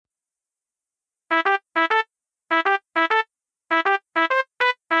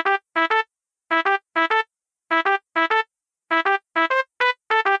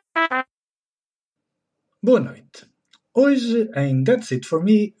Hoje, em That's It For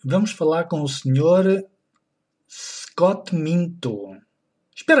Me, vamos falar com o Sr. Scott Minto.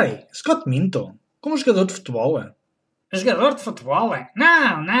 Espera aí, Scott Minto? Como jogador de futebol? Jogador de futebol?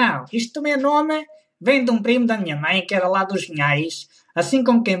 Não. Isto também é nome vem de um primo da minha mãe que era lá dos Vinhais, assim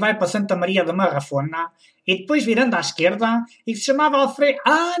como quem vai para Santa Maria da Marrafona, e depois virando à esquerda, e que se chamava Alfredo...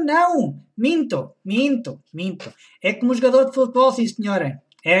 Não! Minto. É como jogador de futebol, sim senhora.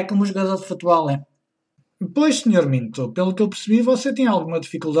 É como jogador de futebol, é. Pois, Sr. Minto, pelo que eu percebi, você tem alguma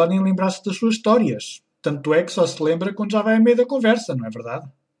dificuldade em lembrar-se das suas histórias. Tanto é que só se lembra quando já vai a meio da conversa, não é verdade?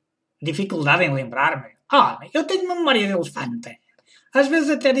 Dificuldade em lembrar-me? Eu tenho uma memória de elefante. Às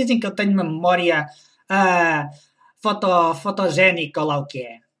vezes até dizem que eu tenho uma memória fotogénica ou lá o que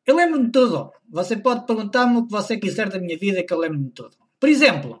é. Eu lembro-me de tudo. Você pode perguntar-me o que você quiser da minha vida que eu lembro-me de tudo. Por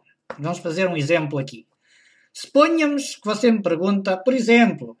exemplo, vamos fazer um exemplo aqui. Suponhamos que você me pergunta, por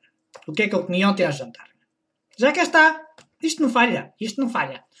exemplo, o que é que eu comi ontem ao jantar. Já cá está. Isto não falha.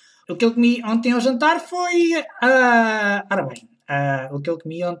 O que eu comi ontem ao jantar foi... o que eu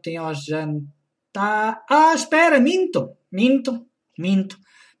comi ontem ao jantar... espera, minto.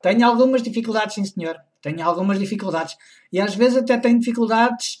 Tenho algumas dificuldades, sim senhor. E às vezes até tenho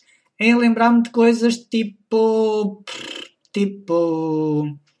dificuldades em lembrar-me de coisas tipo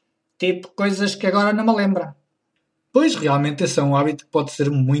coisas que agora não me lembro. Pois, realmente esse é um hábito que pode ser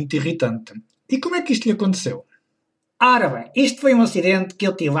muito irritante. E como é que isto lhe aconteceu? Ora bem, isto foi um acidente que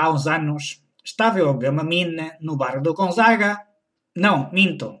eu tive há uns anos. Estava eu a beber uma mina no bairro do Gonzaga. Não,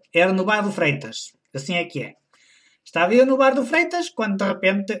 minto. Era no bar do Freitas. Assim é que é. Estava eu no bar do Freitas, quando de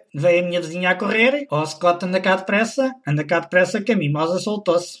repente veio a minha vizinha a correr. Scott, anda cá depressa que a mimosa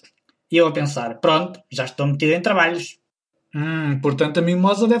soltou-se. E eu a pensar, pronto, já estou metido em trabalhos. Portanto a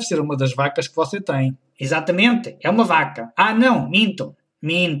mimosa deve ser uma das vacas que você tem. Exatamente, é uma vaca. Não, minto.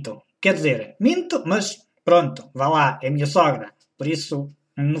 Quer dizer, minto, mas pronto, vá lá, é a minha sogra. Por isso,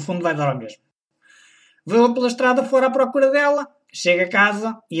 no fundo vai dar ao mesmo. Vou pela estrada fora à procura dela, chego a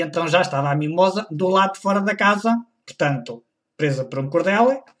casa e então já estava a mimosa do lado de fora da casa, portanto, presa por um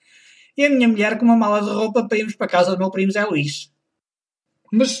cordel, e a minha mulher com uma mala de roupa para irmos para a casa do meu primo Zé Luís.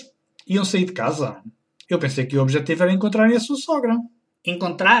 Mas iam sair de casa? Eu pensei que o objetivo era encontrarem a sua sogra.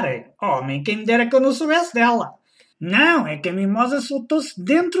 Encontrar? Homem, quem me dera que eu não soubesse dela. Não, é que a mimosa soltou-se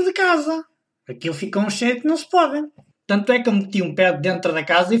dentro de casa. Aquilo ficou um cheiro que não se pode. Tanto é que eu meti um pé dentro da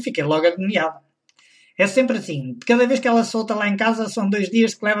casa e fiquei logo agoniado. É sempre assim. De cada vez que ela solta lá em casa são 2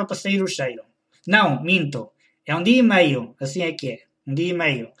 dias que leva para sair o cheiro. Não, minto. É 1 dia e meio. Assim é que é. 1 dia e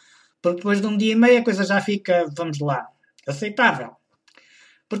meio. Porque depois de 1 dia e meio a coisa já fica, vamos lá, aceitável.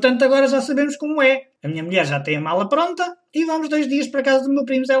 Portanto, agora já sabemos como é. A minha mulher já tem a mala pronta e vamos 2 dias para a casa do meu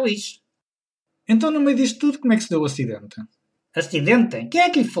primo Zé Luís. Então, no meio disto tudo, como é que se deu o acidente? Acidente? Quem é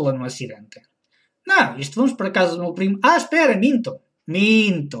que lhe falou no acidente? Não, isto vamos para a casa do meu primo... espera, minto.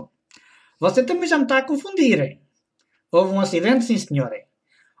 Você também já me está a confundir. Houve um acidente, sim senhora.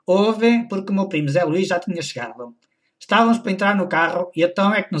 Houve porque o meu primo Zé Luís já tinha chegado. Estávamos para entrar no carro e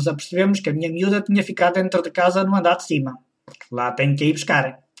então é que nos apercebemos que a minha miúda tinha ficado dentro de casa no andar de cima. Lá tenho que ir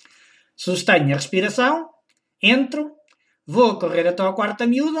buscar. Sustenho a respiração, entro, vou correr até ao quarto da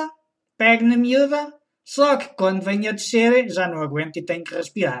miúda, pego na miúda, só que quando venho a descer já não aguento e tenho que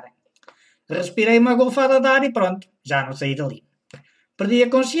respirar. Respirei uma golfada de ar e pronto, já não saí dali. Perdi a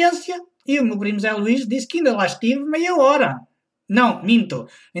consciência e o meu primo Zé Luís disse que ainda lá estive meia hora. Não, minto,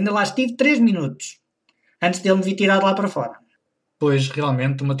 ainda lá estive 3 minutos, antes dele me vir tirado lá para fora. Pois,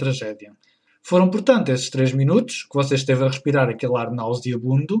 realmente uma tragédia. Foram, portanto, esses 3 minutos que você esteve a respirar aquele ar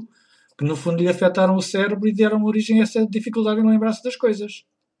nauseabundo que no fundo lhe afetaram o cérebro e deram origem a essa dificuldade em lembrar-se das coisas.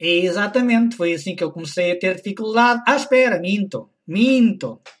 Exatamente, foi assim que eu comecei a ter dificuldade. Espera,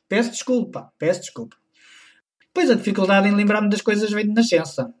 minto. Peço desculpa. Pois a dificuldade em lembrar-me das coisas vem de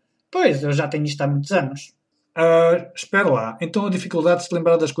nascença. Pois, eu já tenho isto há muitos anos. Espera lá, então a dificuldade de se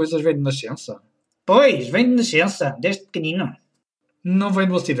lembrar das coisas vem de nascença? Pois, vem de nascença, desde pequenino. Não vem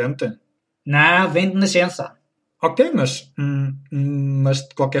do acidente? Não, vem de nascença. Ok, mas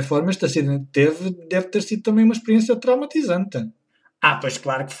de qualquer forma este acidente deve ter sido também uma experiência traumatizante. Pois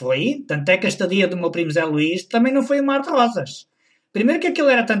claro que foi. Tanto é que a estadia do meu primo Zé Luís também não foi um mar de rosas. Primeiro que aquilo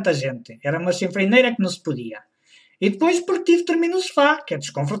era tanta gente. Era uma chinfreineira que não se podia. E depois porque tive de dormir no sofá, que é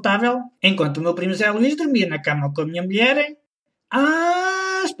desconfortável. Enquanto o meu primo Zé Luís dormia na cama com a minha mulher.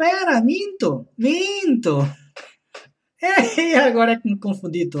 Espera, minto. Agora é que me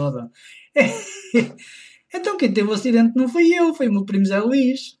confundi toda. Então quem teve o acidente não foi eu, foi o meu primo Zé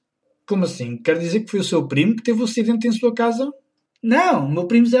Luís. Como assim? Quer dizer que foi o seu primo que teve o acidente em sua casa? Não, o meu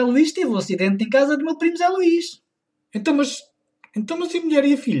primo Zé Luís teve o acidente em casa do meu primo Zé Luís. Então, mas e a mulher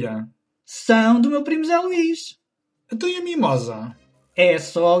e a filha? São do meu primo Zé Luís. Então e a mimosa? É a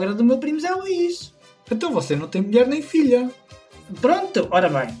sogra do meu primo Zé Luís. Então você não tem mulher nem filha. Pronto, ora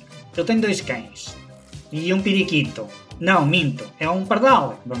bem, eu tenho 2 cães. E um periquito. Não, minto, é um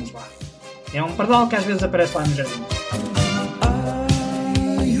pardal. Vamos lá. É um pardal que às vezes aparece lá no jardim.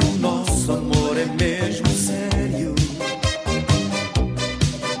 Ai, o nosso amor é mesmo sério.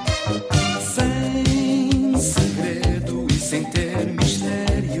 Sem segredo e sem ter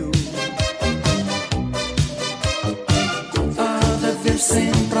mistério. Há de haver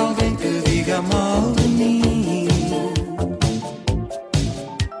sempre alguém que diga mal de mim.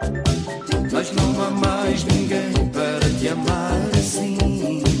 Mas não há mais ninguém para te amar assim.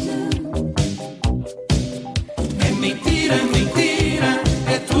 É mentira, mentira,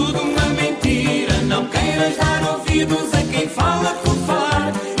 é tudo uma mentira. Não queiras dar ouvidos a quem fala por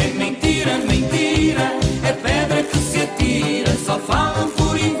falar. É mentira, mentira, é pedra que se atira. Só falam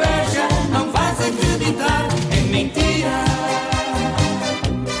por inveja, não vais acreditar. É mentira.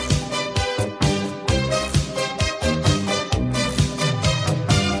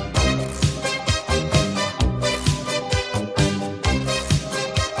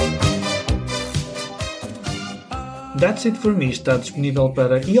 That's It For Me está disponível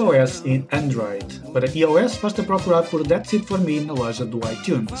para iOS e Android. Para iOS, basta procurar por That's It For Me na loja do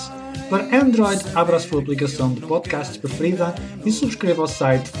iTunes. Para Android, abra a sua aplicação de podcasts preferida e subscreva o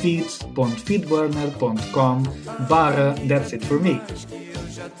site feeds.feedburner.com/That's It For Me.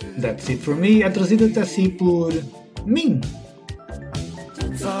 That's It For Me é trazido até si por mim.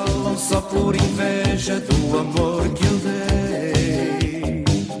 Falam só por inveja do amor que eu dei.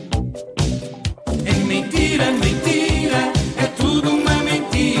 É mentira, mentira, é tudo uma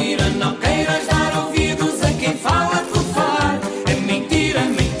mentira. Não queiras dar ouvidos a quem fala por falar. É mentira,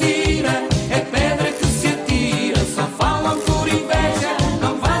 mentira, é pedra que se atira. Só falam por inveja,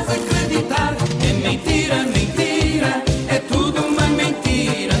 não vais acreditar. É mentira, mentira, é tudo uma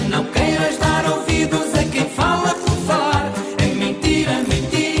mentira. Não queiras dar ouvidos a quem fala por falar. É mentira,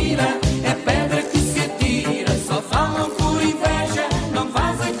 mentira, é pedra que se atira. Só falam por inveja, não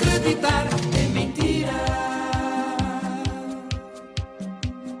vais acreditar. É mentira.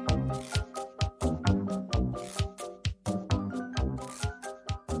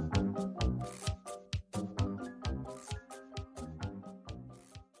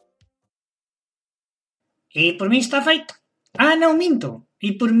 E por mim está feito. Ah, não, minto.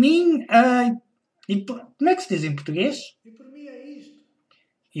 E por mim... como é que se diz em português? E por mim é isto.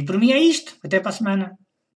 E por mim é isto. Até para a semana.